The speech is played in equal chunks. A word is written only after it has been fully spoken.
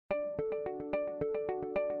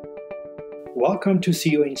Welcome to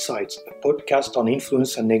CEO Insights, a podcast on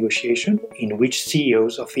influence and negotiation in which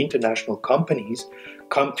CEOs of international companies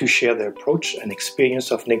come to share their approach and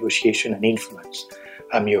experience of negotiation and influence.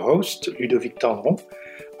 I'm your host, Ludovic Tendron.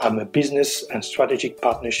 I'm a business and strategic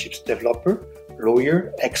partnerships developer,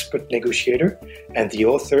 lawyer, expert negotiator, and the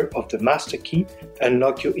author of The Master Key,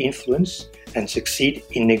 Unlock Your Influence and Succeed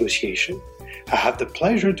in Negotiation. I have the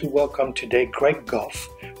pleasure to welcome today Greg Goff,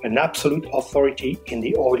 an absolute authority in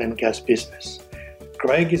the oil and gas business.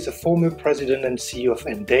 Greg is a former president and CEO of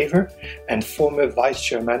Endeavor and former vice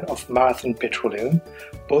chairman of Marathon Petroleum,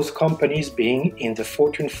 both companies being in the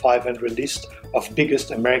Fortune 500 list of biggest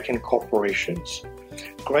American corporations.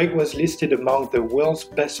 Greg was listed among the world's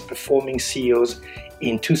best performing CEOs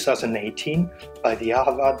in 2018 by the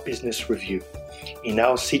Harvard Business Review. He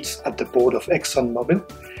now sits at the board of ExxonMobil,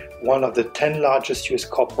 one of the 10 largest US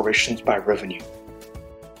corporations by revenue.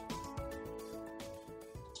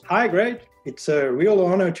 Hi, Greg. It's a real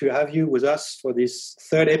honor to have you with us for this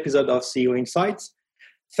third episode of CEO Insights.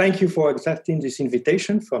 Thank you for accepting this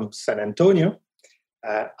invitation from San Antonio.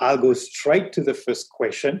 I'll go straight to the first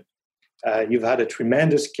question. You've had a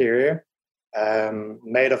tremendous career,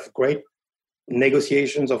 made of great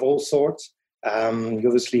negotiations of all sorts. You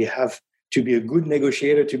obviously have to be a good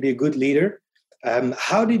negotiator, to be a good leader.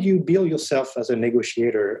 How did you build yourself as a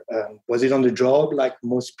negotiator? Was it on the job like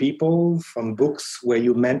most people, from books where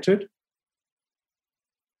you mentored?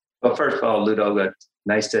 Well, first of all, Ludo, it's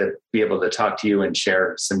nice to be able to talk to you and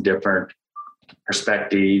share some different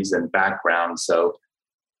perspectives and backgrounds. So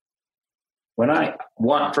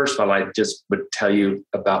first of all, I just would tell you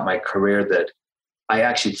about my career that I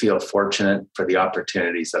actually feel fortunate for the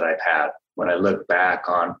opportunities that I've had. When I look back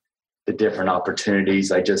on the different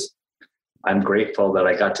opportunities, I'm grateful that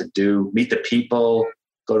I got to meet the people,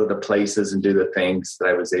 go to the places and do the things that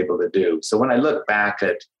I was able to do. So when I look back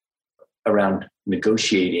at around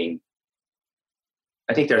negotiating,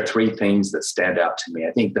 I think there are three things that stand out to me.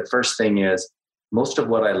 I think the first thing is most of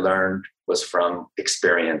what I learned was from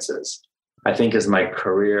experiences. I think as my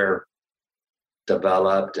career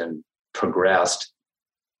developed and progressed,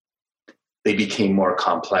 they became more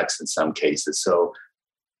complex in some cases. So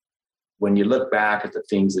when you look back at the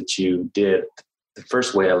things that you did, the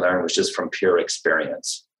first way I learned was just from pure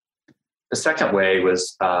experience. The second way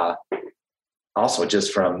was also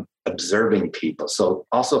just from observing people. So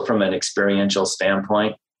also from an experiential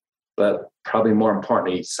standpoint, but probably more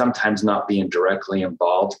importantly, sometimes not being directly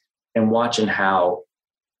involved and watching how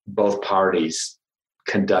both parties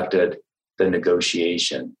conducted the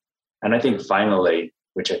negotiation. And I think finally,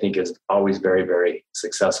 which I think is always very, very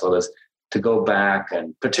successful, is to go back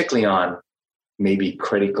and particularly on maybe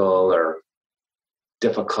critical or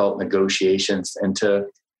difficult negotiations and to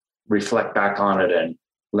reflect back on it and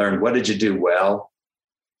learn what did you do well,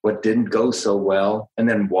 what didn't go so well, and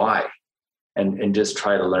then why, and just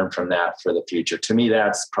try to learn from that for the future. To me,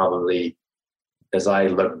 that's probably, as I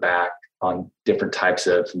look back on different types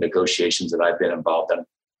of negotiations that I've been involved in,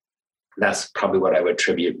 that's probably what I would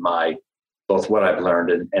attribute both what I've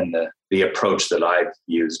learned and the approach that I've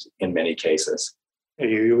used in many cases.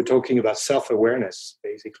 You were talking about self-awareness,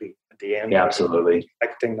 basically, at the end. Yeah, absolutely.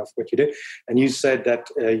 Reflecting of what you did. And you said that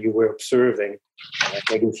you were observing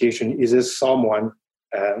negotiation. Is there someone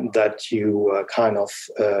that you kind of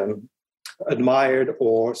admired,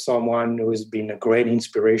 or someone who has been a great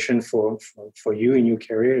inspiration for you in your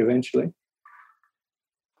career eventually?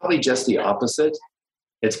 Probably just the opposite.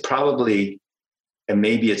 It's probably, and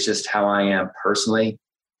maybe it's just how I am personally,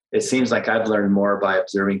 it seems like I've learned more by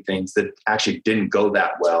observing things that actually didn't go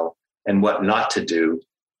that well and what not to do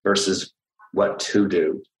versus what to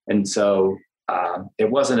do. And so it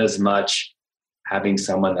wasn't as much having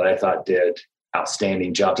someone that I thought did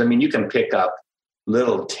outstanding jobs. I mean, you can pick up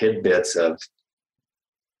little tidbits of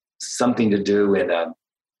something to do in a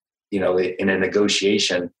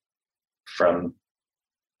negotiation from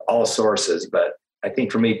all sources. But I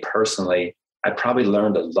think for me personally, I probably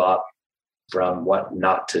learned a lot from what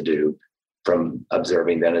not to do from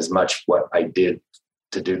observing than as much what I did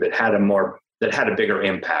to do that had a bigger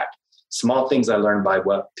impact. Small things I learned by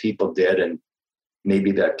what people did, and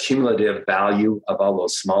maybe the cumulative value of all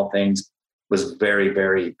those small things was very,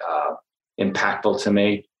 very impactful to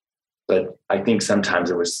me. But I think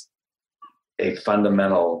sometimes it was a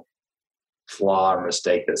fundamental flaw or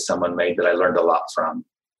mistake that someone made that I learned a lot from.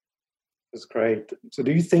 That's great. So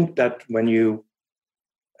do you think that when you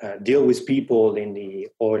deal with people in the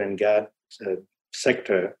oil and gas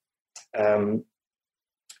sector,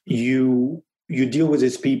 you you deal with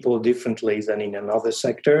these people differently than in another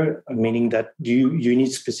sector, meaning that you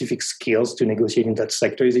need specific skills to negotiate in that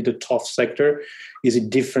sector. Is it a tough sector? Is it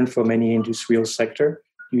different from any industrial sector?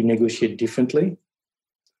 You negotiate differently?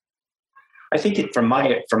 I think from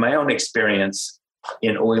my own experience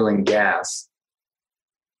in oil and gas,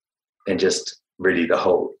 and just really the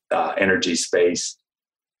whole energy space,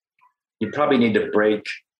 you probably need to break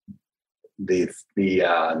the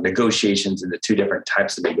negotiations into two different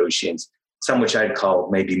types of negotiations. Some which I'd call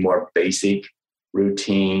maybe more basic,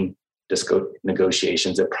 routine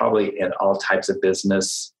negotiations that probably in all types of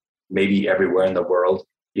business, maybe everywhere in the world,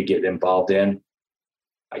 you get involved in.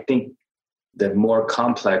 I think the more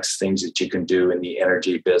complex things that you can do in the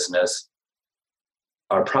energy business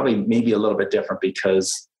are probably maybe a little bit different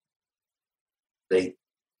because the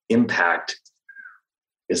impact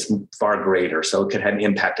is far greater. So it could have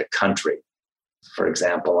impact a country, for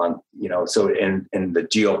example, on, so in the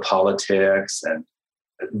geopolitics and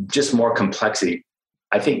just more complexity,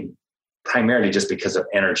 I think primarily just because of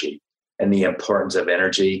energy and the importance of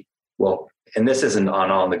energy. Well, and this isn't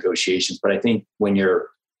on all negotiations, but I think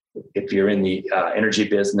if you're in the energy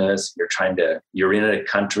business, you're in a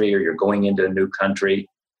country or you're going into a new country,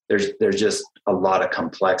 there's just a lot of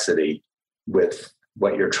complexity with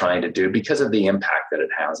what you're trying to do because of the impact that it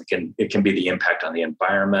has. It can be the impact on the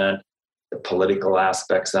environment, the political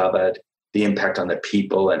aspects of it, the impact on the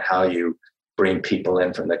people and how you bring people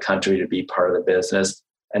in from the country to be part of the business.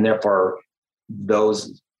 And therefore,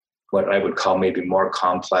 those, what I would call maybe more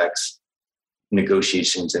complex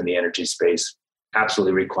negotiations in the energy space,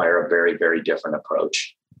 absolutely require a very, very different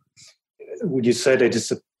approach. Would you say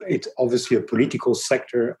that it's obviously a political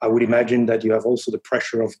sector? I would imagine that you have also the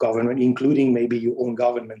pressure of government, including maybe your own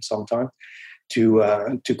government sometimes,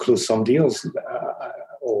 to close some deals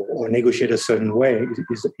or negotiate a certain way.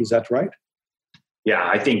 Is that right? Yeah,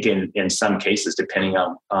 I think in some cases, depending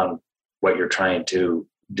on what you're trying to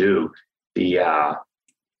do, it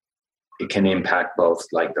can impact both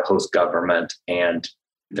like the host government and,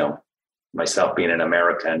 myself being an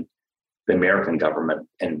American, the American government.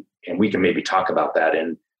 And we can maybe talk about that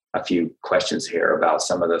in a few questions here about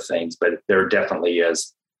some of the things, but there definitely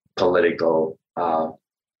is political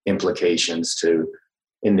implications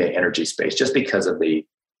in the energy space, just because of the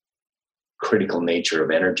critical nature of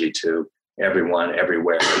energy to everyone,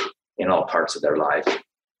 everywhere, in all parts of their life.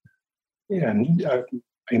 Yeah, and I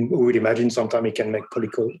would imagine sometimes it can make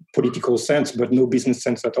political sense, but no business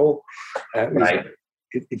sense at all. Right.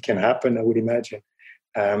 It can happen, I would imagine.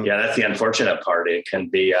 Yeah, that's the unfortunate part. It can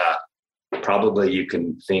be probably you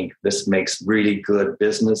can think this makes really good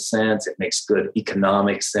business sense. It makes good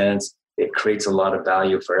economic sense. It creates a lot of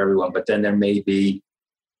value for everyone. But then there may be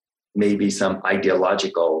some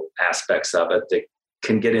ideological aspects of it that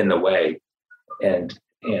can get in the way and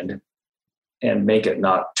make it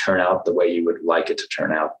not turn out the way you would like it to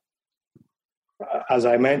turn out. As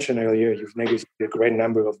I mentioned earlier, you've negotiated a great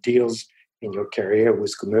number of deals in your career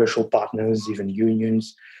with commercial partners, even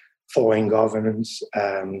unions, foreign governments,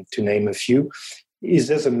 to name a few. Is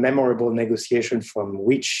there a memorable negotiation from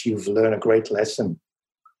which you've learned a great lesson?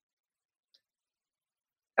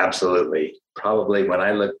 Absolutely. Probably when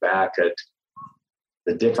I look back at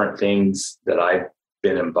the different things that I've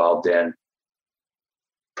been involved in,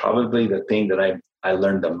 probably the thing that I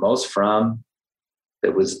learned the most from,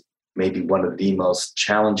 that was maybe one of the most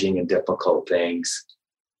challenging and difficult things,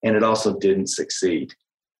 and it also didn't succeed,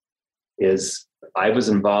 is I was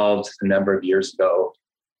involved a number of years ago.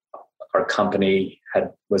 Our company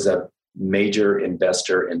was a major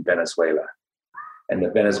investor in Venezuela, and the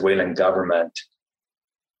Venezuelan government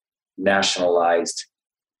nationalized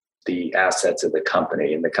the assets of the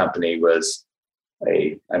company, and the company was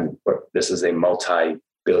this is a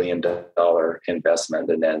multi-billion-dollar investment,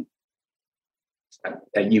 and then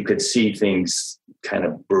you could see things kind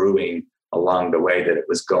of brewing along the way that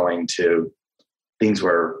things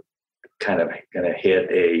were kind of going to hit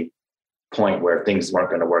a point where things weren't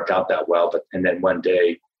going to work out that well. And then one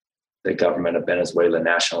day, the government of Venezuela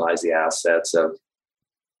nationalized the assets of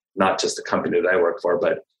not just the company that I work for,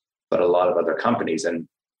 but a lot of other companies. And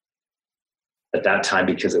at that time,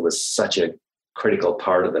 because it was such a critical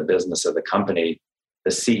part of the business of the company,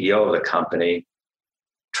 the CEO of the company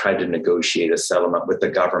tried to negotiate a settlement with the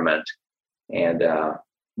government and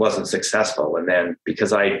wasn't successful. And then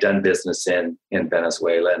because I had done business in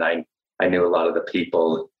Venezuela and I knew a lot of the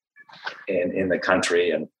people in the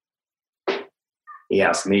country, and he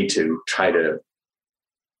asked me to try to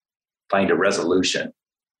find a resolution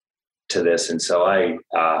to this. And so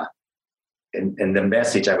and the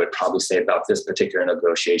message I would probably say about this particular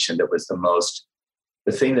negotiation that was the most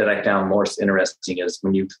the thing that I found most interesting is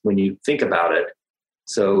when you think about it.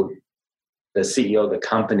 So the CEO of the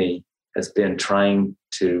company has been trying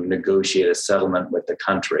to negotiate a settlement with the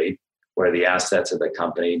country where the assets of the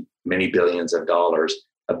company, many billions of dollars,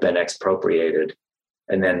 have been expropriated.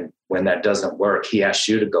 And then when that doesn't work, he asks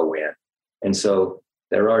you to go in. And so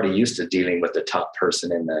they're already used to dealing with the top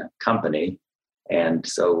person in the company. And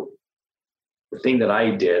so the thing that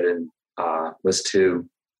I did was to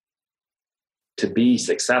be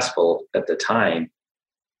successful at the time.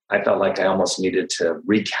 I felt like I almost needed to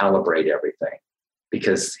recalibrate everything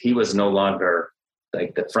because he was no longer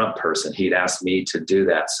like the front person. He'd asked me to do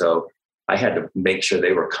that. So I had to make sure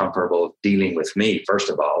they were comfortable dealing with me, first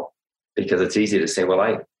of all, because it's easy to say, well,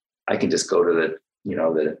 I can just go to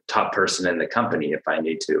the top person in the company if I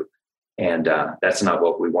need to. And that's not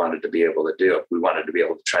what we wanted to be able to do. We wanted to be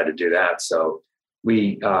able to try to do that. So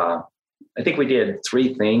I think we did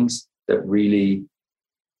 3 things that really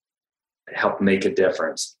helped make a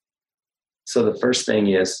difference. So the first thing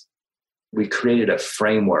is we created a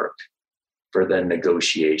framework for the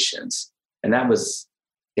negotiations. And that was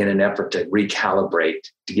in an effort to recalibrate,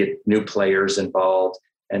 to get new players involved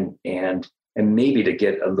and maybe to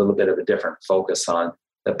get a little bit of a different focus on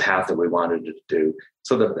the path that we wanted to do.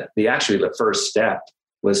 So the first step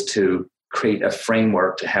was to create a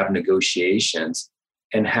framework to have negotiations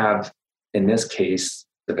and have, in this case,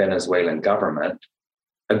 the Venezuelan government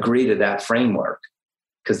agree to that framework.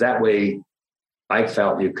 Because that way I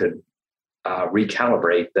felt you could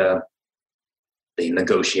recalibrate the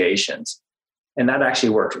negotiations. And that actually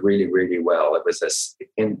worked really, really well. It was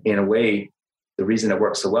in a way, the reason it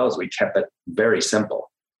worked so well is we kept it very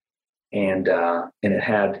simple. And it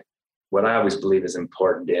had what I always believe is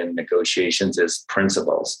important in negotiations is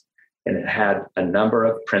principles. And it had a number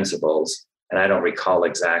of principles. And I don't recall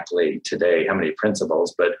exactly today how many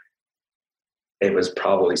principles, but it was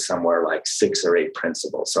probably somewhere like 6 or 8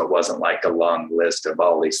 principles. So it wasn't like a long list of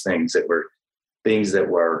all these things. That were things that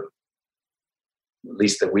were, at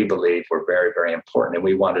least that we believe, were very, very important. And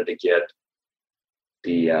we wanted to get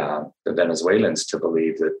the Venezuelans to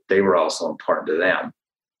believe that they were also important to them.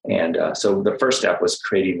 And so the first step was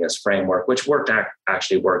creating this framework, which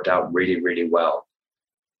actually worked out really, really well.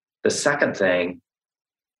 The second thing,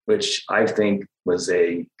 which I think was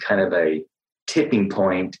a kind of a tipping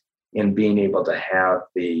point in being able to have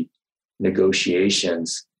the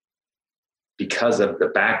negotiations because of the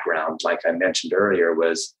background, like I mentioned earlier,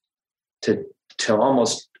 was to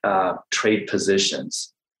almost trade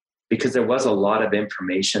positions, because there was a lot of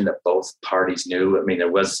information that both parties knew. I mean,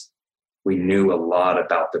 we knew a lot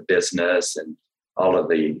about the business and all of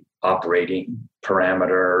the operating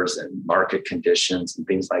parameters and market conditions and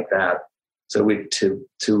things like that. So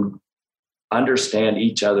to understand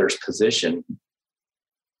each other's position,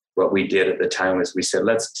 what we did at the time was we said,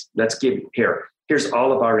 let's give here's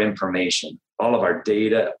all of our information, all of our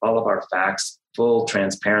data, all of our facts, full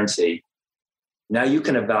transparency. Now you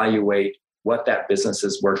can evaluate what that business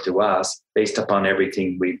is worth to us based upon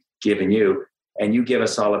everything we've given you, and you give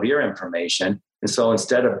us all of your information. And so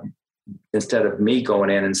instead of me going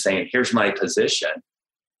in and saying, here's my position,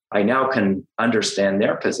 I now can understand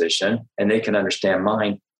their position and they can understand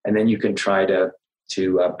mine. And then you can try to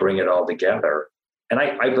bring it all together. And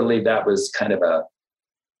I believe that was kind of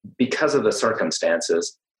because of the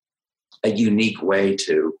circumstances, a unique way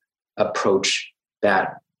to approach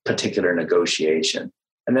that particular negotiation.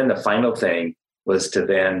 And then the final thing was to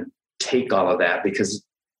then take all of that, because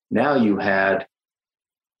now you had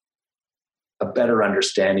a better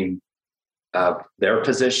understanding of their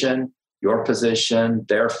position, your position,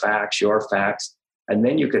 their facts, your facts. And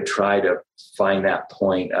then you could try to find that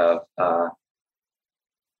point of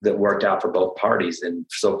that worked out for both parties. And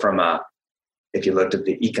so if you looked at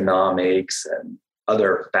the economics and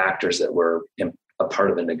other factors that were a part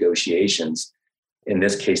of the negotiations, in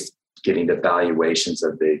this case, getting the valuations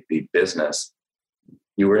of the business,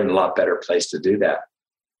 you were in a lot better place to do that.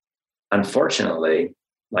 Unfortunately,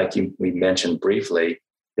 like we mentioned briefly,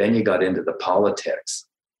 then you got into the politics.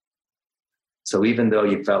 So even though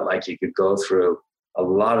you felt like you could go through a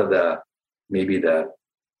lot of maybe the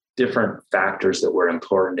different factors that were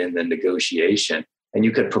important in the negotiation, and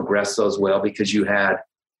you could progress those well because you had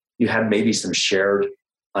maybe some shared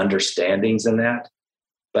understandings in that.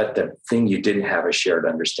 But the thing you didn't have a shared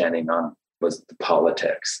understanding on was the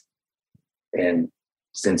politics. And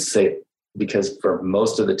because for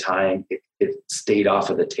most of the time it stayed off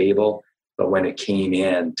of the table, but when it came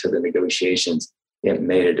in to the negotiations, it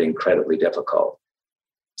made it incredibly difficult.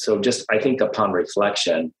 So I think upon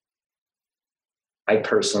reflection, I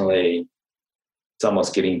personally, it's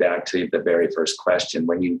almost getting back to the very first question.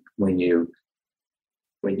 When you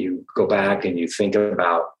when you go back and you think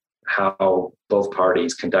about how both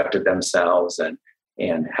parties conducted themselves and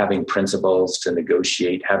having principles to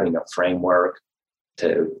negotiate, having a framework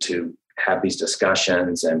to have these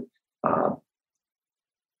discussions. And I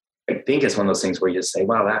think it's one of those things where you say,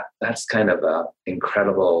 wow, that's kind of an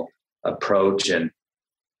incredible approach, and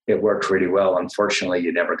it worked really well. Unfortunately,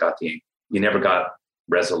 you never got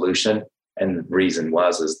resolution. And the reason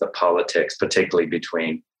is the politics, particularly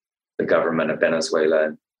between the government of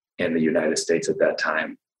Venezuela and the United States at that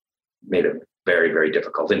time, made it very, very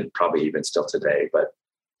difficult, and probably even still today. But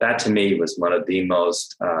that to me was one of the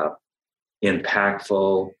most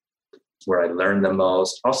impactful, where I learned the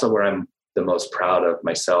most, also where I'm the most proud of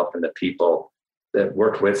myself and the people that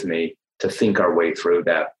worked with me to think our way through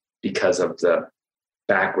that, because of the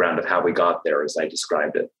background of how we got there, as I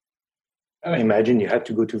described it. I imagine you had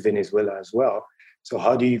to go to Venezuela as well. So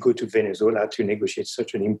how do you go to Venezuela to negotiate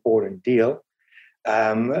such an important deal?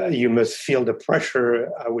 You must feel the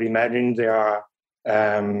pressure. I would imagine there are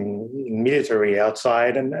military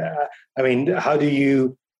outside. And I mean, how do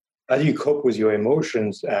you cope with your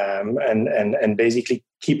emotions and basically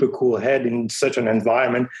keep a cool head in such an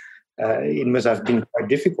environment? It must have been quite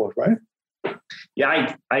difficult, right?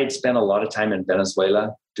 Yeah, I had spent a lot of time in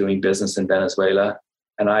Venezuela, doing business in Venezuela.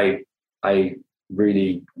 And I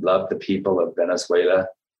really loved the people of Venezuela,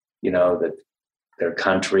 that their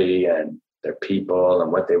country and their people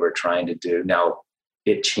and what they were trying to do. Now,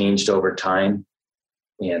 it changed over time,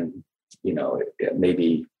 and, it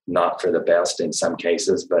maybe not for the best in some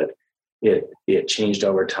cases, but it changed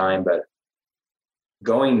over time. But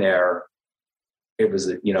going there, it was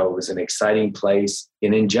an exciting place.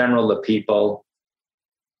 And in general, the people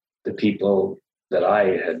that I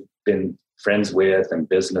had been friends with and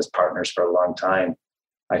business partners for a long time,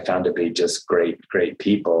 I found to be just great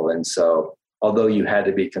people. And so, although you had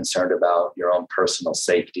to be concerned about your own personal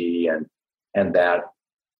safety and that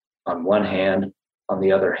on one hand, on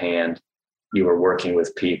the other hand, you were working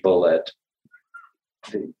with people that,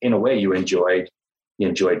 in a way, you enjoyed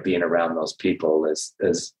being around those people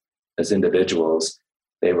as individuals.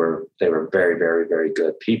 They were very, very, very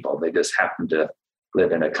good people. They just happened to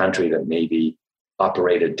live in a country that maybe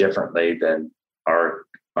operated differently than our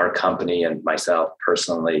company and myself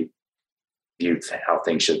personally viewed how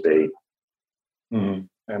things should be. Mm-hmm.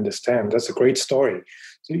 I understand. That's a great story.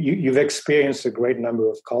 So you've experienced a great number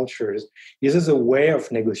of cultures. Is this a way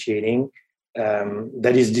of negotiating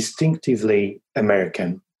that is distinctively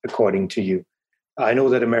American, according to you? I know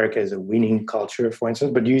that America is a winning culture, for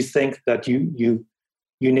instance, but do you think that you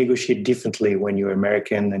negotiate differently when you're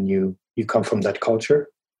American and you come from that culture?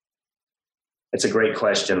 It's a great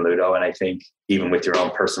question, Ludo. And I think even with your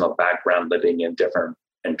own personal background, living in different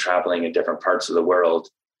and traveling in different parts of the world,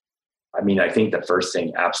 I mean, I think the first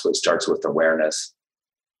thing absolutely starts with awareness.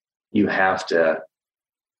 You have to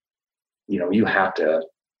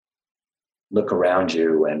look around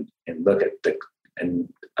you and look at and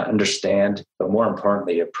understand, but more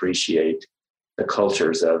importantly, appreciate the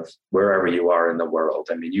cultures of wherever you are in the world.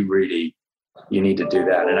 I mean, you need to do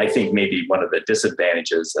that. And I think maybe one of the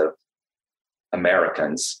disadvantages of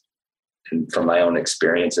Americans, and from my own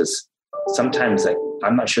experiences, sometimes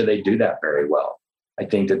I'm not sure they do that very well. I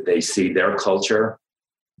think that they see their culture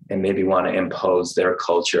and maybe want to impose their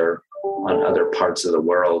culture on other parts of the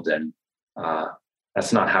world. And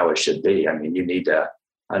that's not how it should be. I mean, you need to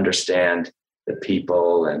understand the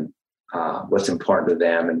people and what's important to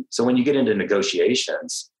them. And so when you get into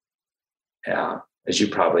negotiations, as you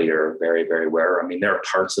probably are very, very aware, I mean, there are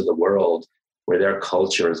parts of the world where their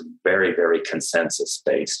culture is very, very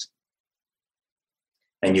consensus-based.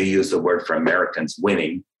 And you use the word for Americans,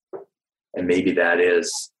 winning. And maybe that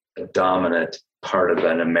is a dominant part of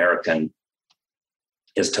an American,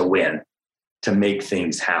 is to win, to make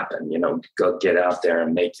things happen, go get out there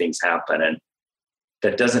and make things happen. And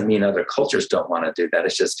that doesn't mean other cultures don't want to do that.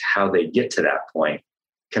 It's just how they get to that point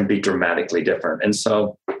can be dramatically different. And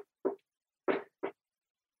so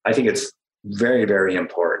I think it's very, very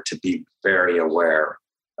important to be very aware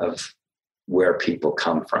of where people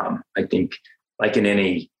come from. I think, like in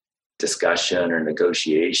any discussion or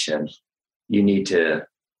negotiation, you need to at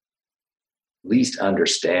least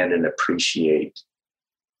understand and appreciate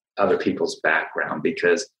other people's background,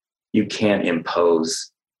 because you can't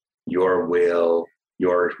impose your will,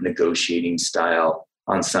 your negotiating style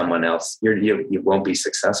on someone else. You won't be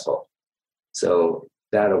successful. So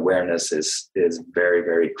that awareness is very,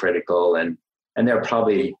 very critical. And there are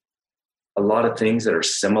probably a lot of things that are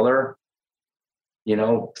similar,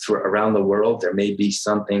 around the world. There may be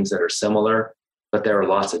some things that are similar, but there are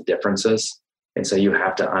lots of differences. And so you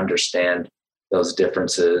have to understand those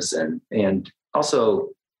differences and also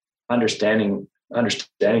understanding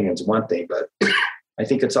is one thing, but I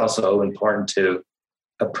think it's also important to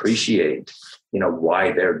appreciate,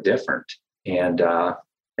 why they're different, and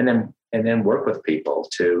then work with people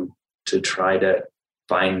to try to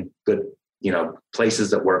find good,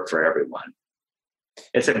 places that work for everyone.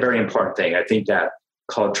 It's a very important thing. I think that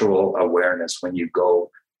cultural awareness when you go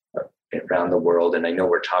around the world, and I know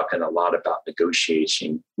we're talking a lot about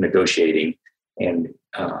negotiating, and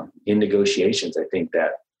in negotiations, I think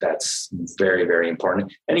that's very, very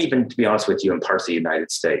important. And even, to be honest with you, in parts of the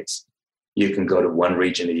United States, you can go to one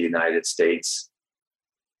region of the United States.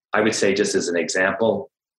 I would say, just as an example,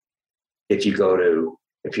 if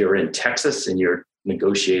you're in Texas and you're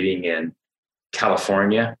negotiating in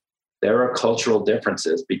California, there are cultural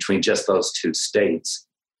differences between just those two states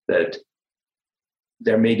that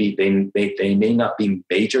they may not be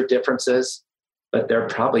major differences, but they're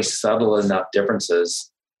probably subtle enough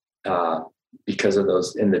differences because of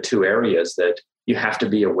those in the two areas that you have to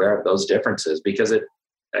be aware of those differences, because it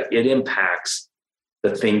impacts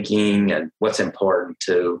the thinking and what's important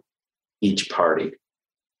to each party.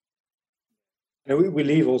 And we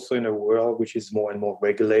live also in a world which is more and more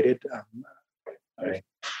regulated. Right.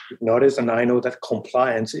 Notice, and I know that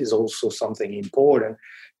compliance is also something important.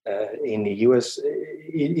 In the US,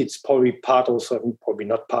 it's probably probably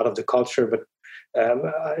not part of the culture, but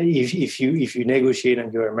if you negotiate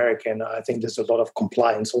and you're American, I think there's a lot of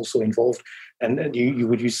compliance also involved. And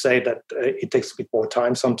would you say that it takes a bit more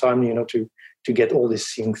time sometimes, to get all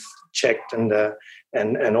these things checked, and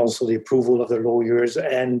also the approval of the lawyers,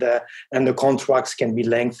 and the contracts can be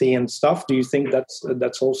lengthy and stuff. Do you think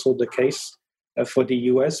that's also the case for the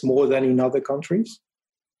US more than in other countries?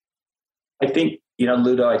 I think,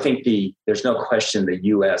 Ludo, I think there's no question the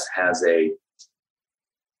US has a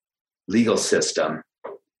legal system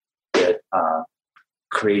that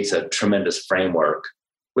creates a tremendous framework,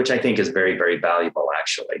 which I think is very, very valuable,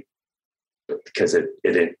 actually, because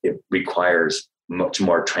it requires much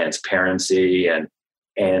more transparency,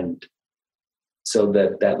 and so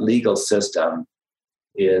that legal system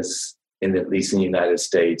is, at least in the United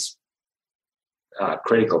States,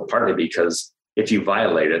 critical, partly because if you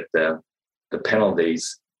violate it, the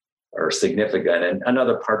penalties are significant. And in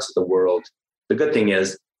other parts of the world, the good thing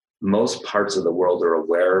is most parts of the world are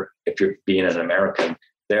aware. If you're being an American,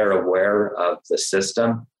 they're aware of the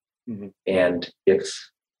system. Mm-hmm. And if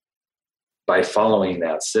by following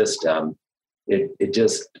that system, it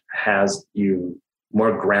just has you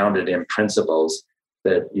more grounded in principles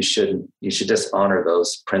that you should just honor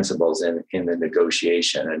those principles in the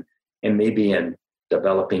negotiation. And maybe in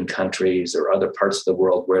developing countries or other parts of the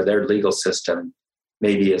world where their legal system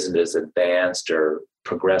maybe isn't as advanced or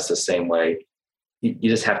progressed the same way, you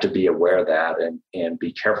just have to be aware of that and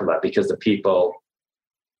be careful of that, because the people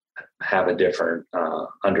have a different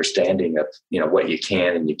understanding of what you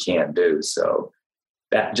can and you can't do. So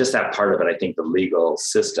that part of it, I think the legal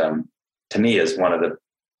system, to me, is one of the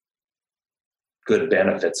good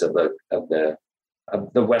benefits of the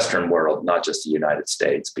Western world, not just the United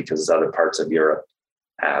States, because other parts of Europe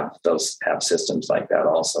have systems like that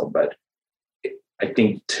also. But I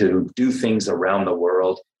think to do things around the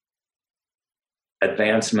world,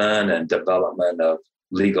 advancement and development of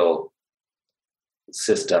legal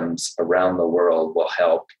systems around the world will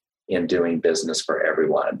help in doing business for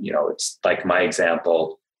everyone. It's like my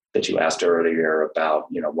example that you asked earlier about,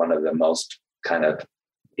 one of the most kind of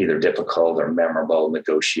either difficult or memorable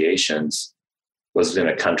negotiations was in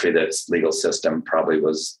a country that's legal system probably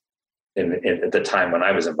was at the time when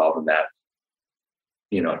I was involved in that,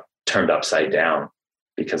 turned upside down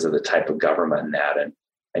because of the type of government and that.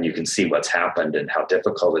 And you can see what's happened and how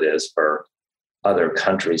difficult it is for other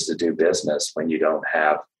countries to do business when you don't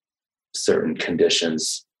have certain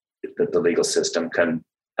conditions that the legal system can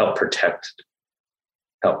help protect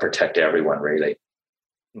everyone, really.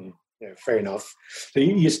 Yeah, fair enough. So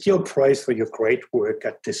you're still praised for your great work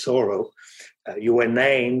at Tesoro. You were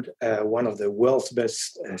named one of the world's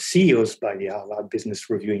best CEOs by the Harvard Business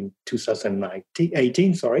Review in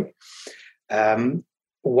 2018.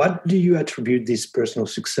 What do you attribute this personal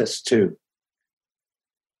success to?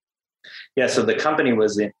 Yeah, so the company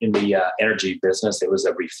was in the energy business. It was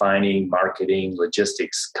a refining, marketing,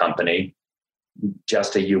 logistics company,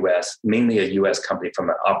 mainly a U.S. company from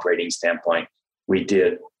an operating standpoint.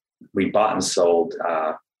 We bought and sold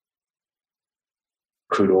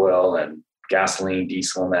crude oil and gasoline,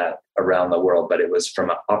 diesel, and that around the world, but it was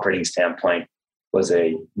from an operating standpoint was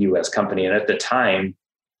a U.S. company. And at the time,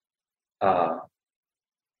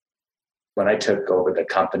 when I took over the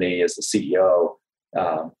company as the CEO,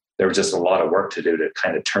 there was just a lot of work to do to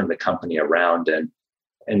kind of turn the company around. And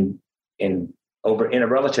over in a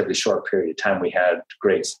relatively short period of time, we had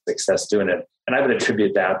great success doing it. And I would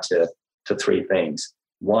attribute that to three things.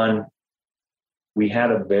 One, we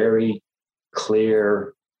had a very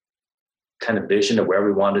clear kind of vision of where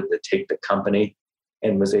we wanted to take the company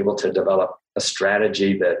and was able to develop a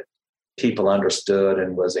strategy that people understood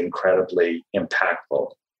and was incredibly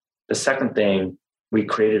impactful. The second thing, we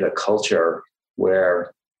created a culture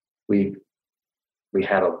where we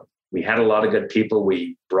had a lot of good people.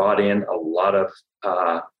 We brought in a lot of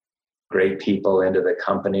great people into the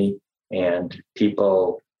company, and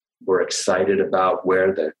people were excited about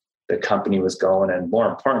where the company was going. And more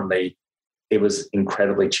importantly, it was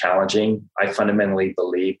incredibly challenging. I fundamentally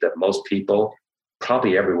believe that most people,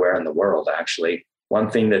 probably everywhere in the world, actually, one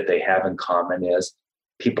thing that they have in common is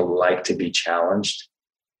people like to be challenged.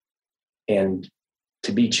 And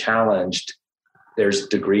to be challenged, there's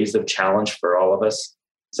degrees of challenge for all of us.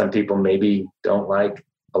 Some people maybe don't like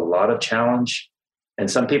a lot of challenge, and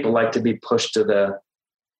some people like to be pushed to the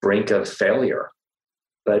brink of failure.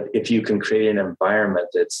 But if you can create an environment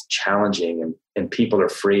that's challenging and people are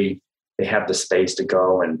free, they have the space to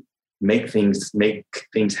go and make things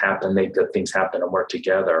happen, make good things happen and work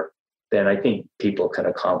together, then I think people can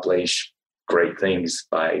accomplish great things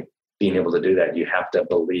by being able to do that. You have to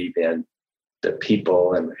believe in the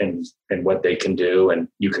people and what they can do, and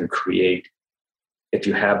you can create,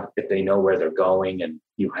 if they know where they're going and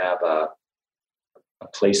you have a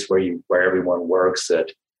place where everyone works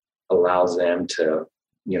that allows them to,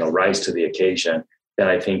 rise to the occasion, then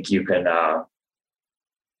I think you can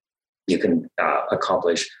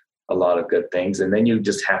accomplish a lot of good things. And then you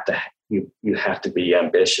just have to you have to be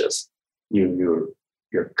ambitious. Your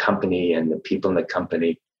company and the people in the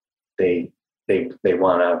company, they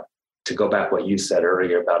want to go back what you said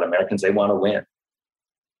earlier about Americans, they want to win.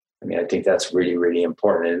 I mean, I think that's really, really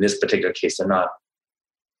important. In this particular case,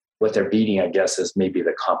 what they're beating, I guess, is maybe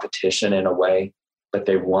the competition in a way, but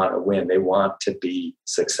they want to win. They want to be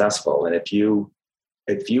successful. And if you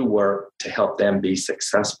work to help them be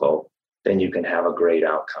successful, then you can have a great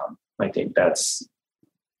outcome. I think that's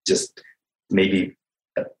just maybe,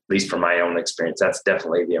 at least from my own experience, that's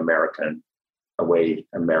definitely the way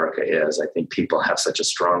America is. I think people have such a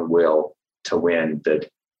strong will to win that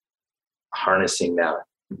harnessing that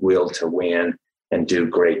will to win and do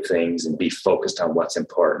great things and be focused on what's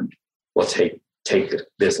important will take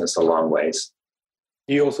business a long ways.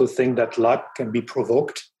 Do you also think that luck can be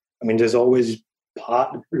provoked? I mean,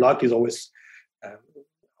 luck is always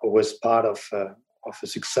part of a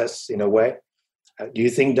success in a way. Do you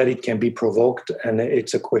think that it can be provoked, and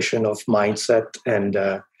it's a question of mindset and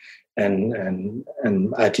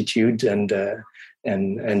attitude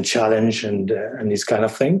and challenge and this kind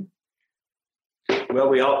of thing? Well,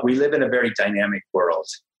 we live in a very dynamic world,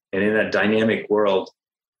 and in a dynamic world,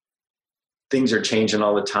 things are changing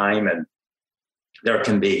all the time, and there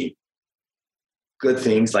can be good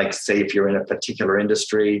things, like say if you're in a particular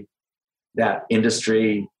industry, that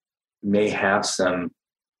industry may have some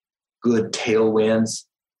good tailwinds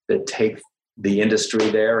that take the industry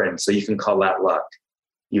there, and so you can call that luck.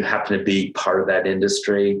 You happen to be part of that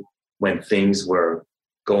industry when things were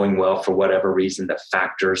going well for whatever reason, the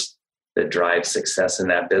factors that drive success in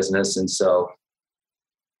that business. And so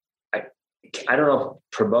I don't know if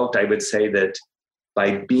provoked, I would say that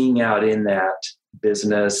by being out in that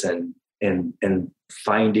business and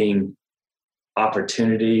finding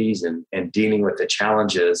opportunities and dealing with the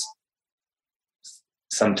challenges,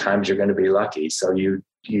 sometimes you're going to be lucky. So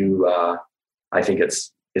I think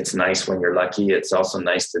it's nice when you're lucky. It's also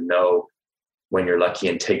nice to know when you're lucky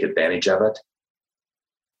and take advantage of it.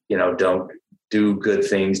 Don't do good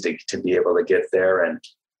things to be able to get there. And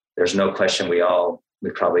there's no question we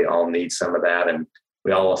probably all need some of that. And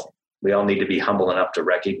we all need to be humble enough to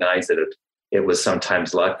recognize that it was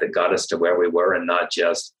sometimes luck that got us to where we were, and not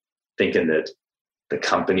just thinking that the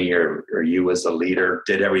company or you as a leader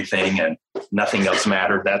did everything and nothing else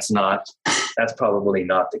mattered. That's probably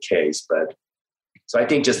not the case. But so I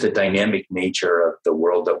think just the dynamic nature of the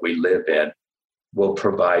world that we live in will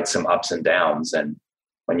provide some ups and downs. And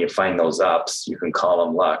when you find those ups, you can call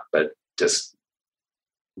them luck, but just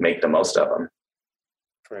make the most of them.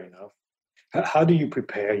 Fair enough. How do you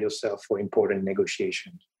prepare yourself for important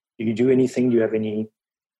negotiations? Do you do anything? Do you have any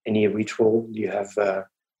ritual? Do you have?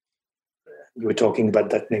 You were talking about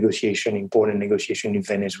that important negotiation in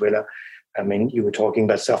Venezuela. I mean, you were talking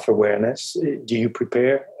about self-awareness. Do you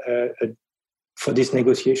prepare for this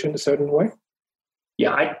negotiation a certain way?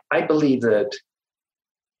 Yeah, I believe that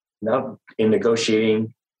now in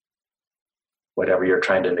negotiating whatever you're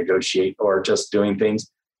trying to negotiate or just doing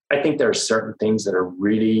things, I think there are certain things that are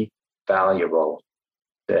really valuable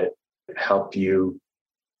that help you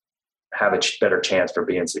have a better chance for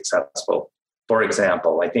being successful. For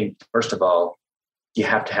example, I think, first of all, you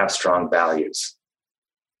have to have strong values,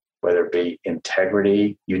 whether it be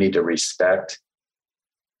integrity. You need to respect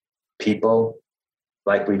people.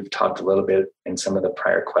 Like we've talked a little bit in some of the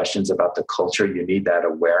prior questions about the culture, you need that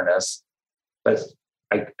awareness. But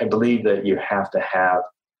I believe that you have to have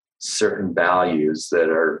certain values that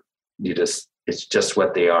are, it's just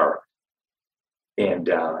what they are. And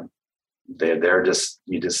they're just,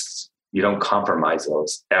 you don't compromise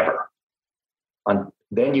those ever.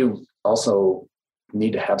 Then you also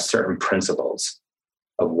need to have certain principles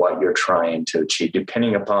of what you're trying to achieve,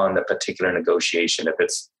 depending upon the particular negotiation.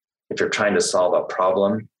 If you're trying to solve a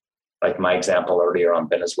problem, like my example earlier on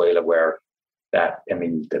Venezuela, where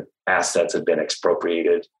the assets have been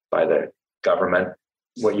expropriated by the government,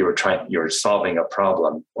 you're solving a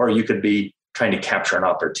problem, or you could be trying to capture an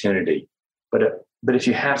opportunity. But if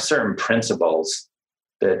you have certain principles,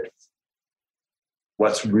 that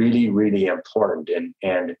what's really, really important,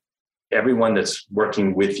 and everyone that's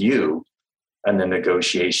working with you in the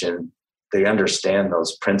negotiation, they understand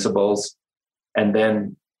those principles. And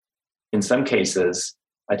then in some cases,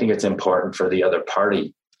 I think it's important for the other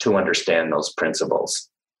party to understand those principles.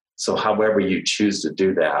 So however you choose to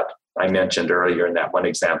do that, I mentioned earlier in that one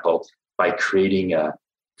example, by creating a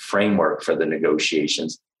framework for the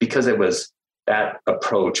negotiations, because that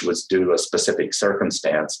approach was due to a specific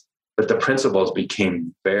circumstance, but the principles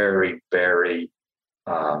became very, very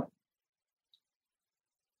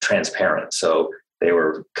transparent. So they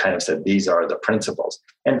were kind of said, these are the principles.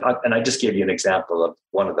 And I just gave you an example of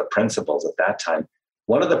one of the principles at that time.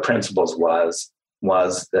 One of the principles was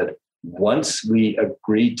that once we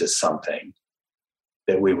agreed to something,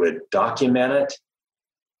 that we would document it,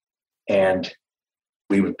 and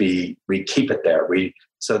we'd keep it there.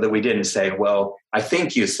 So that we didn't say, well, I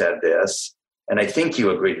think you said this, and I think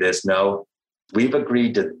you agreed to this. No, we've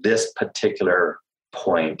agreed to this particular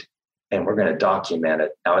point, and we're going to document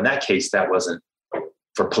it. Now, in that case, that wasn't,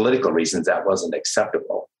 for political reasons, that wasn't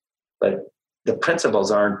acceptable. But the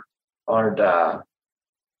principles aren't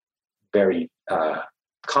very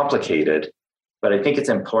complicated. But I think it's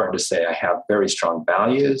important to say I have very strong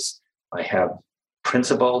values. I have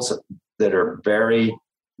principles that are very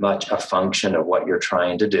much a function of what you're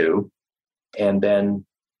trying to do, and then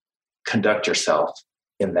conduct yourself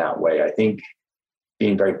in that way. I think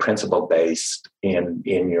being very principle-based in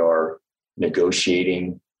your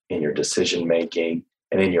negotiating, in your decision-making,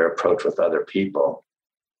 and in your approach with other people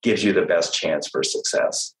gives you the best chance for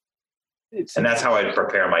success. And that's how I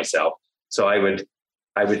prepare myself. So I would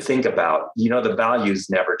think about, the values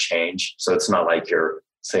never change. So it's not like you're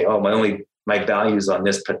saying, oh, my values on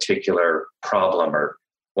this particular problem are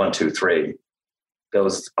 1, 2, 3.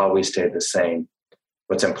 Those always stay the same.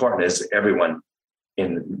 What's important is everyone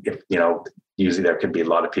usually there could be a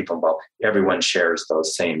lot of people involved. Everyone shares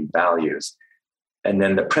those same values. And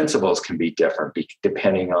then the principles can be different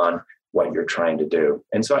depending on what you're trying to do.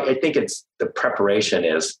 And so I think the preparation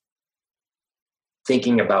is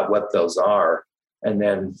thinking about what those are, and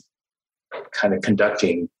then kind of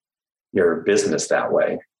conducting your business that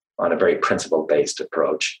way on a very principle-based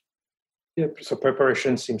approach. Yeah, so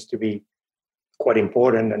preparation seems to be quite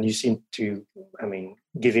important, and you seem to,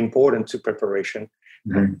 give importance to preparation.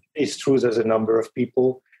 Mm-hmm. It's true there's a number of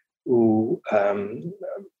people who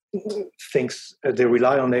thinks they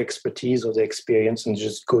rely on their expertise or their experience and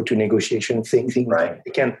just go to negotiation thinking right.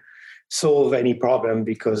 They can solve any problem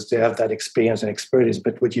because they have that experience and expertise.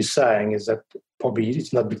 But what you're saying is that probably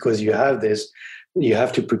it's not because you have this. You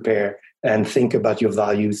have to prepare and think about your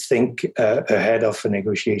values, think ahead of a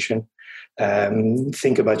negotiation,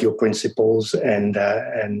 think about your principles, and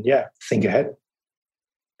think ahead.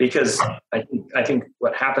 Because I think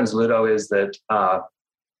what happens, Ludo, is that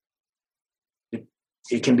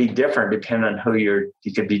it can be different depending on who you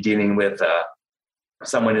could be dealing with,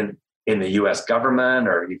 someone in the U.S. government,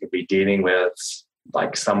 or you could be dealing with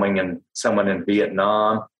like someone in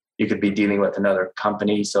Vietnam. You could be dealing with another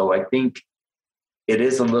company. So I think it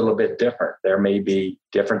is a little bit different. There may be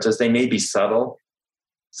differences. They may be subtle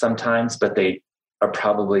sometimes, but they are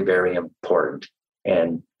probably very important.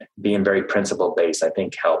 And being very principle-based, I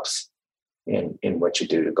think, helps in what you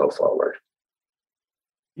do to go forward.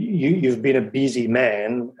 You've been a busy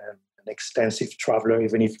man and an extensive traveler,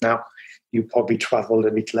 even if now you probably traveled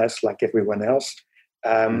a bit less like everyone else.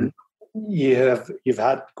 You've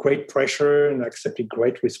had great pressure and accepted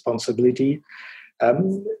great responsibility.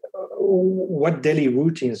 What daily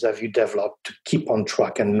routines have you developed to keep on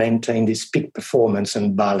track and maintain this peak performance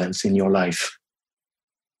and balance in your life?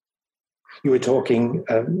 You were talking,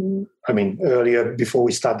 earlier before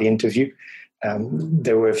we start the interview,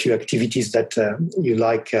 there were a few activities that you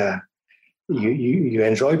like, you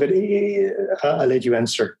enjoy, but I'll let you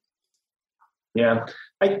answer. Yeah,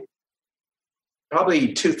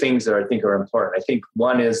 probably two things that I think are important. I think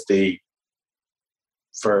one is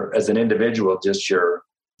as an individual, just your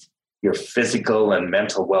physical and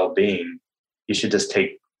mental well-being. You should just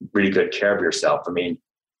take really good care of yourself. I mean,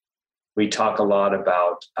 we talk a lot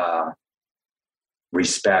about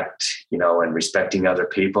respect, and respecting other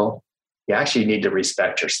people. You actually need to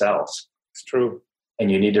respect yourself. It's true. And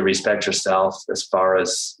you need to respect yourself as far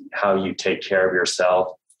as how you take care of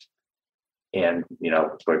yourself. And,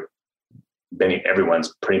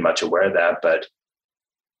 everyone's pretty much aware of that, but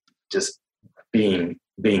just being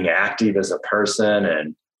active as a person,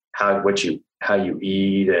 and how you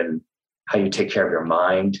eat and how you take care of your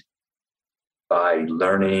mind by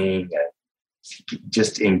learning and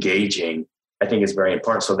just engaging, I think is very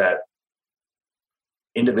important. So that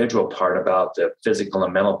individual part about the physical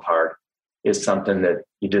and mental part is something that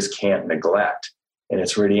you just can't neglect. And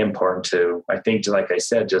it's really important to, I think, like I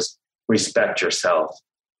said, just respect yourself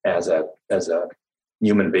as a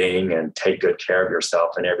human being and take good care of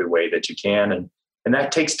yourself in every way that you can. And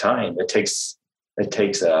that takes time. It takes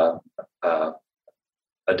a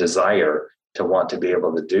desire to want to be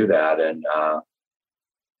able to do that, and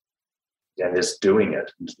just doing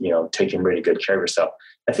it, taking really good care of yourself.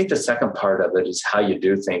 I think the second part of it is how you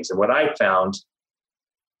do things. And what I found,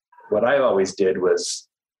 what I always did was,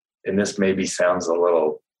 and this maybe sounds a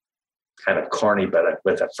little kind of corny, but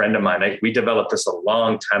with a friend of mine, we developed this a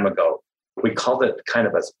long time ago. We called it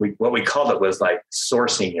what we called it was like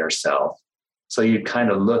sourcing yourself. So you kind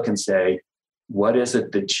of look and say, what is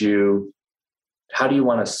it how do you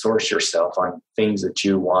want to source yourself on things that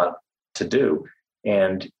you want to do?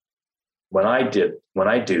 And when I do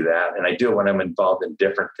that, and I do it when I'm involved in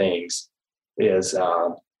different things, is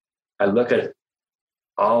I look at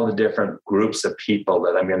all the different groups of people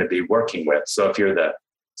that I'm going to be working with. So if you're the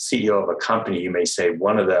CEO of a company, you may say,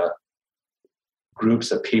 one of the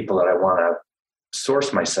groups of people that I want to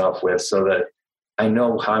source myself with so that I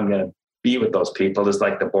know how I'm going to be with those people is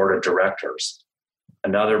like the board of directors.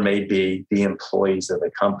 Another may be the employees of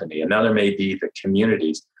the company. Another may be the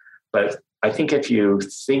communities. But I think if you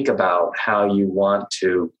think about how you want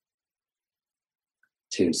to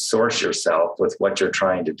source yourself with what you're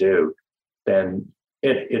trying to do, then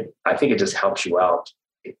I think it just helps you out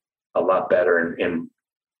a lot better. And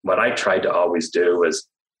what I tried to always do is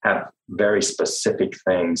have very specific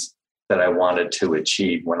things that I wanted to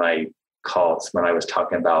achieve when I was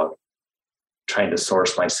talking about trying to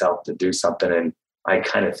source myself to do something. And I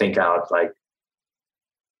kind of think out like,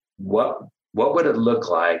 what would it look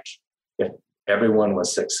like if everyone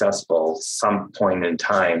was successful some point in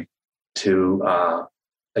time to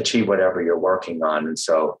achieve whatever you're working on? And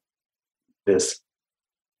so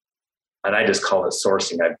and I just call it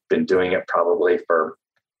sourcing. I've been doing it probably for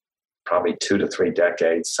 2 to 3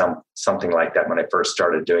 decades, something like that when I first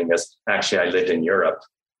started doing this. Actually, I lived in Europe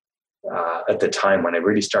at the time when I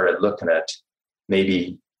really started looking at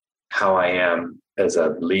maybe how I am as a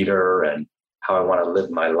leader and how I want to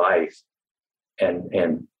live my life. And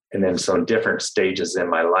then so in different stages in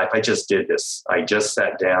my life, I just did this. I just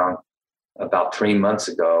sat down about 3 months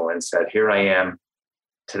ago and said, here I am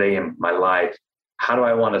today in my life. How do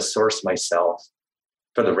I want to source myself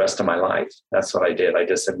for the rest of my life? That's what I did. I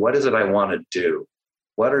just said, what is it I want to do?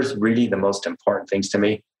 What are really the most important things to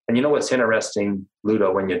me? And you know what's interesting,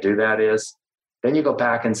 Ludo, when you do that is, then you go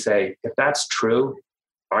back and say, if that's true,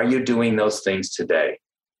 are you doing those things today?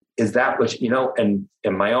 Is that what, and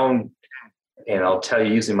in my own, and I'll tell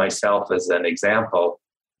you, using myself as an example,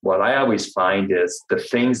 what I always find is the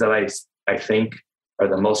things that I think are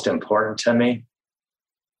the most important to me,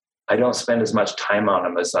 I don't spend as much time on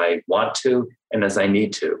them as I want to and as I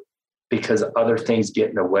need to, because other things get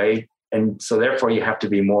in the way. And so therefore you have to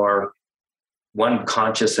be more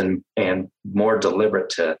conscious and more deliberate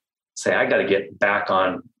to say, I got to get back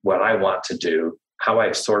on what I want to do, how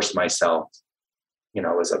I've sourced myself,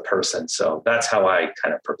 as a person. So that's how I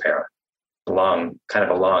kind of prepare. A long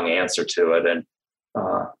answer to it. And,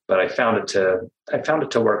 but I found it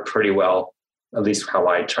to work pretty well, at least how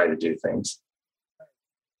I try to do things.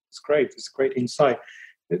 It's great. It's great insight.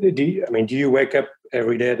 Do you wake up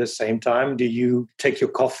every day at the same time? Do you take your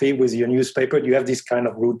coffee with your newspaper? Do you have this kind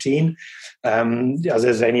of routine? Are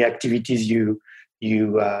there any activities you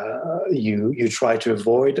try to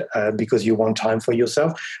avoid because you want time for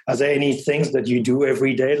yourself? Are there any things that you do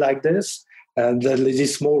every day like this? And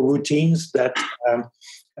these small routines that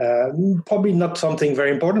Probably not something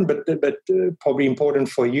very important, but probably important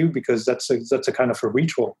for you because that's a kind of a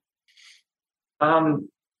ritual.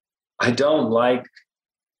 I don't like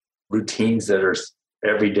routines that are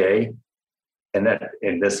every day, and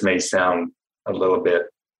this may sound a little bit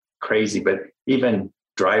crazy, but even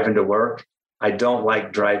driving to work, I don't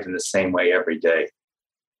like driving the same way every day.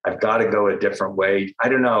 I've got to go a different way. I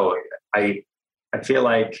don't know. I feel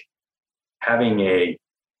like having a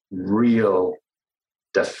real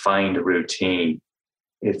defined routine,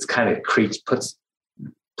 it's kind of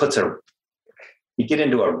you get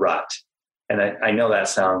into a rut. And I know that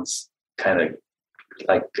sounds kind of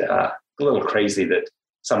like a little crazy that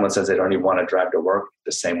someone says they don't even want to drive to work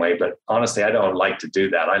the same way. But honestly, I don't like to do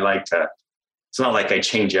that. It's not like I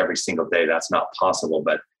change every single day. That's not possible.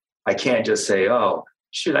 But I can't just say, oh,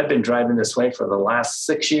 shoot, I've been driving this way for the last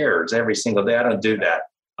 6 years every single day. I don't do that.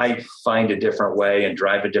 I find a different way and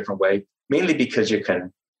drive a different way, mainly because you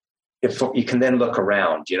can then look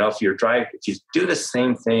around. If you do the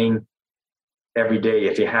same thing every day,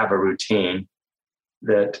 if you have a routine,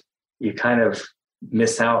 that you kind of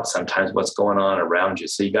miss out sometimes what's going on around you.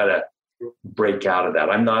 So you got to break out of that.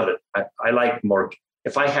 I like more,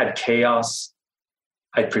 if I had chaos,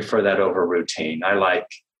 I'd prefer that over routine. I like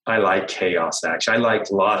chaos, actually. I like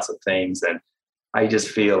lots of things. And I just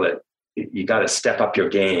feel that you got to step up your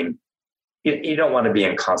game. You don't want to be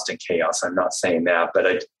in constant chaos. I'm not saying that,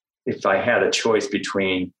 but if I had a choice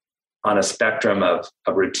between on a spectrum of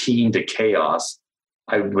a routine to chaos,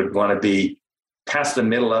 I would want to be past the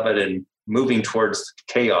middle of it and moving towards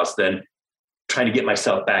chaos than trying to get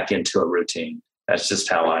myself back into a routine. That's just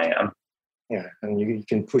how I am. Yeah, and you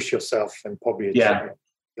can push yourself and probably achieve. Yeah.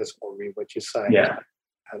 That's probably what you're saying. Yeah.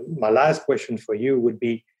 My last question for you would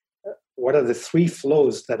be, what are the 3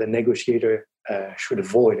 flaws that a negotiator should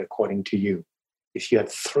avoid according to you? If you had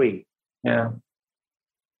 3. Yeah.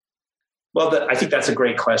 Well, I think that's a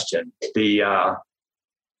great question. If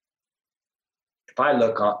I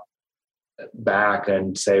look back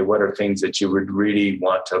and say, what are things that you would really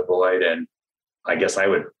want to avoid? And I guess I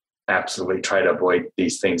would absolutely try to avoid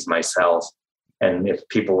these things myself. And if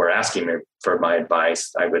people were asking me for my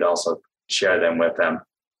advice, I would also share them with them.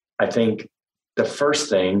 I think the first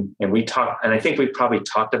thing, and I think we've probably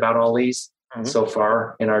talked about all these so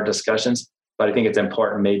far in our discussions, but I think it's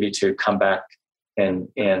important maybe to come back and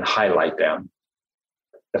highlight them.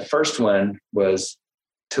 The first one was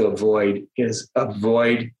to avoid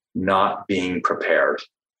not being prepared.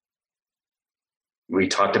 We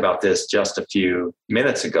talked about this just a few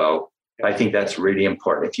minutes ago. I think that's really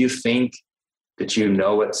important. If you think that you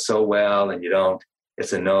know it so well and you don't,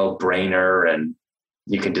 it's a no-brainer and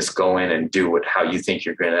you can just go in and do it how you think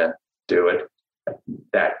you're going to do it,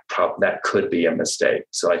 that could be a mistake.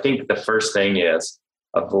 So I think the first thing is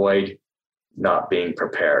avoid not being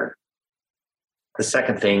prepared. The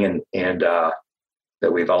second thing, and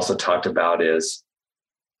that we've also talked about, is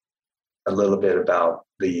a little bit about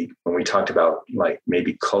when we talked about like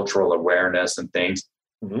maybe cultural awareness and things.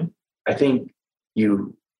 Mm-hmm. I think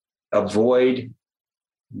you avoid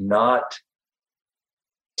not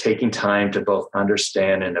taking time to both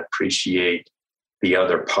understand and appreciate the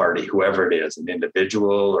other party, whoever it is, an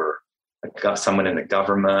individual or someone in the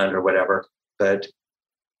government or whatever, but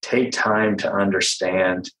take time to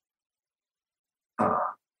understand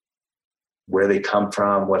where they come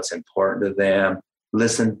from, what's important to them.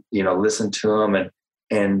 Listen to them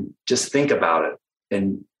and just think about it.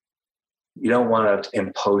 And you don't want to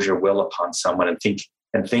impose your will upon someone and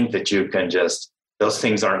think that you can those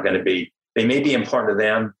things aren't going to be, they may be important to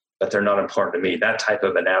them, but they're not important to me. That type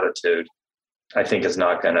of an attitude, I think, is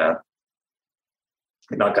not going to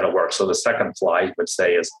work. So the second flaw I would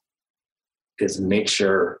say is make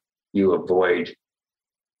sure you avoid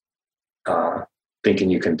thinking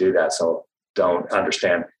you can do that. So don't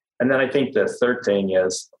understand. And then I think the third thing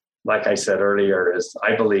is, like I said earlier, is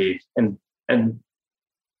I believe, and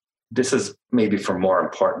this is maybe for more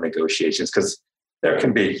important negotiations, because there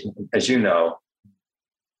can be, as you know,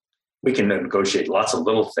 we can negotiate lots of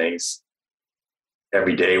little things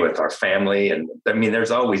every day with our family. And I mean,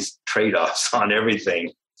 there's always trade-offs on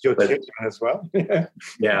everything. Your children as well.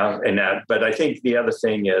 Yeah. But I think the other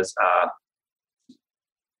thing is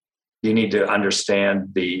you need to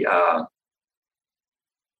understand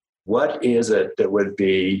what is it that would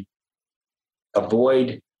be,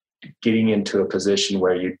 avoid getting into a position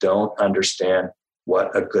where you don't understand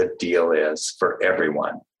what a good deal is for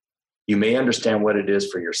everyone. You may understand what it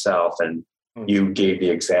is for yourself. And you gave the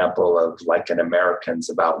example of like an Americans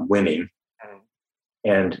about winning.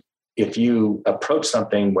 And if you approach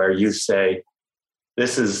something where you say,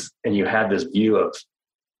 and you have this view of,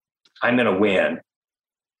 I'm going to win,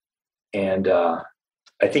 And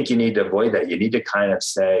I think you need to avoid that. You need to kind of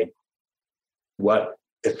say, what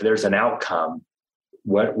if there's an outcome?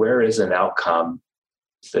 Where is an outcome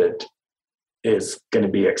that is going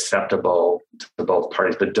to be acceptable to both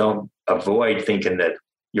parties? But don't avoid thinking that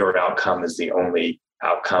your outcome is the only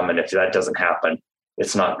outcome. And if that doesn't happen,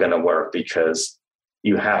 it's not going to work, because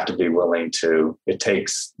you have to be willing to, it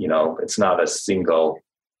takes, it's not a single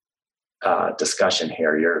discussion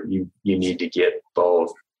here. You need to get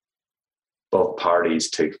both parties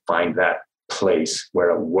to find that place where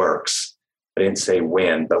it works. I didn't say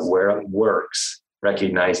when, but where it works,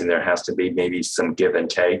 recognizing there has to be maybe some give and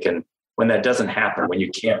take. And when that doesn't happen, when you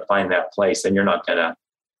can't find that place, then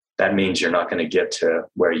that means you're not going to get to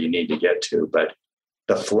where you need to get to. But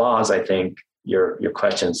the flaws, I think your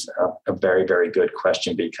question's a very, very good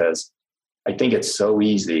question, because I think it's so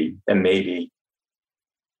easy, and maybe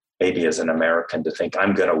as an American, to think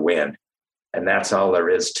I'm going to win. And that's all there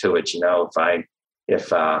is to it.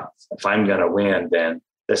 If I'm going to win, then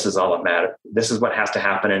this is all that matters. This is what has to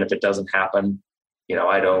happen. And if it doesn't happen,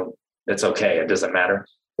 it's okay. It doesn't matter.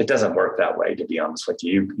 It doesn't work that way, to be honest with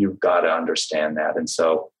you. You've got to understand that. And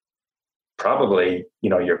so probably,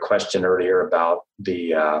 your question earlier about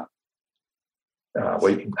the, how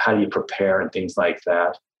do you prepare and things like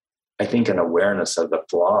that? I think an awareness of the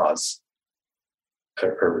flaws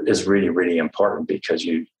is really, really important, because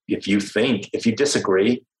if you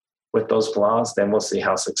disagree with those flaws, then we'll see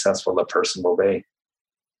how successful the person will be.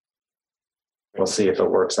 We'll see if it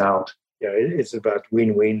works out. Yeah, it's about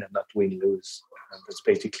win-win and not win-lose. That's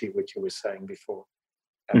basically what you were saying before.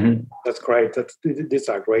 Mm-hmm. That's great. These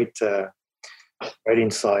are great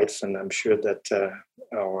insights, and I'm sure that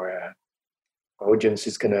our audience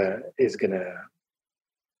is gonna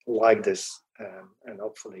like this, and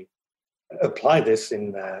hopefully apply this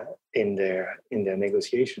in their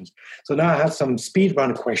negotiations. So now I have some speed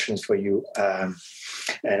run questions for you,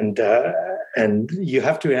 and you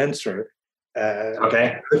have to answer.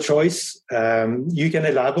 Okay. A choice. You can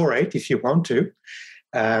elaborate if you want to.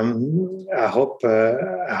 I hope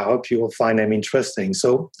you will find them interesting.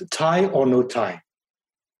 So, tie or no tie?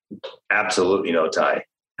 Absolutely no tie.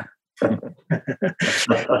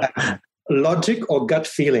 Logic or gut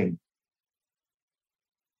feeling?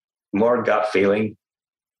 More gut feeling.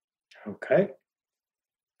 Okay.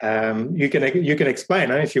 You can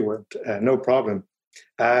explain if you want. No problem.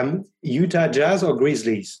 Utah Jazz or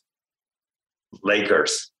Grizzlies?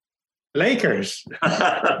 Lakers.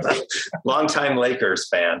 Long-time Lakers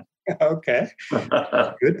fan. Okay.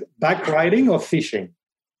 Good. Bike riding or fishing?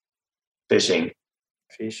 Fishing.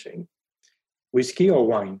 Whiskey or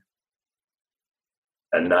wine?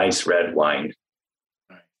 A nice red wine.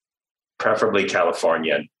 Preferably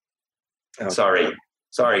Californian. Okay.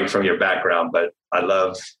 Sorry from your background, but I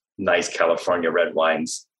love nice California red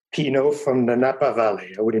wines. Pinot from the Napa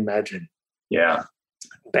Valley, I would imagine. Yeah.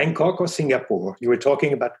 Bangkok or Singapore? You were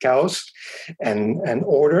talking about chaos and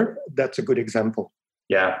order. That's a good example.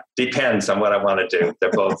 Yeah, depends on what I want to do.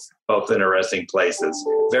 They're both interesting places.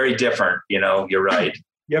 Very different, you're right.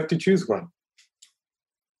 You have to choose one.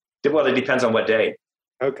 Well, it depends on what day.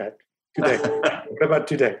 Okay. Today. What about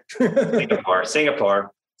today? Singapore.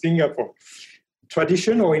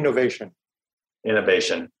 Tradition or innovation?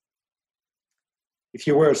 Innovation. If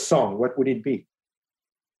you were a song, what would it be?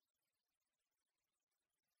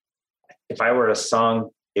 If I were a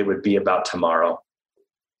song, it would be about tomorrow.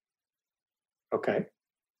 Okay.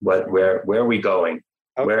 Where are we going?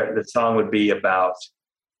 Okay. Where the song would be about,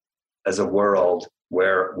 as a world,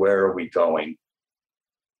 where are we going?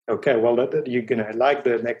 Okay, well, you're going to like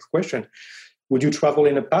the next question. Would you travel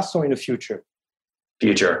in the past or in the future?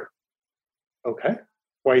 Future. Okay.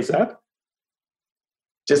 Why is that?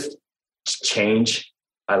 Just change.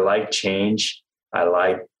 I like change. I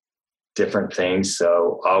like different things.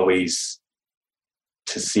 So always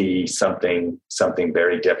to see something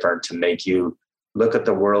very different, to make you look at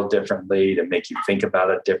the world differently, to make you think about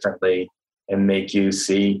it differently, and make you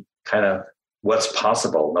see kind of what's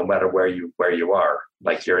possible no matter where you are.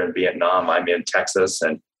 Like you're in Vietnam, I'm in Texas,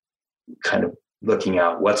 and kind of looking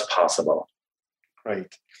out what's possible.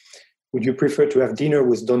 Right. Would you prefer to have dinner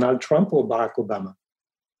with Donald Trump or Barack Obama?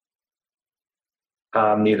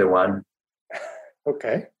 Neither one.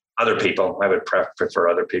 Okay. Other people. I would prefer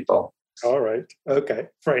other people. All right. Okay.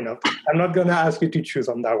 Fair enough. I'm not going to ask you to choose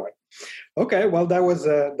on that one. Okay. Well, that was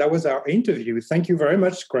our interview. Thank you very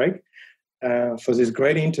much, Craig, for this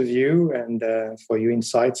great interview and for your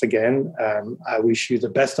insights again. I wish you the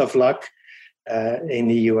best of luck in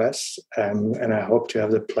the US, and I hope to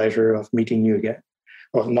have the pleasure of meeting you again.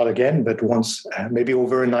 Well, not again, but once, maybe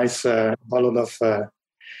over a nice bottle of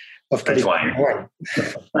of Red wine. wine.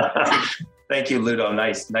 Thank you, Ludo.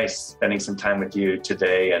 Nice spending some time with you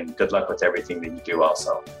today, and good luck with everything that you do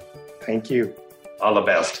also. Thank you. All the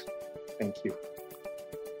best. Thank you.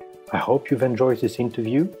 I hope you've enjoyed this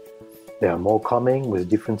interview. There are more coming with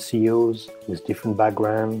different CEOs, with different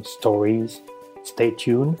backgrounds, stories. Stay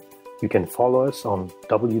tuned. You can follow us on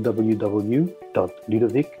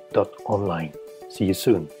www.ludovic.online. See you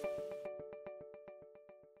soon.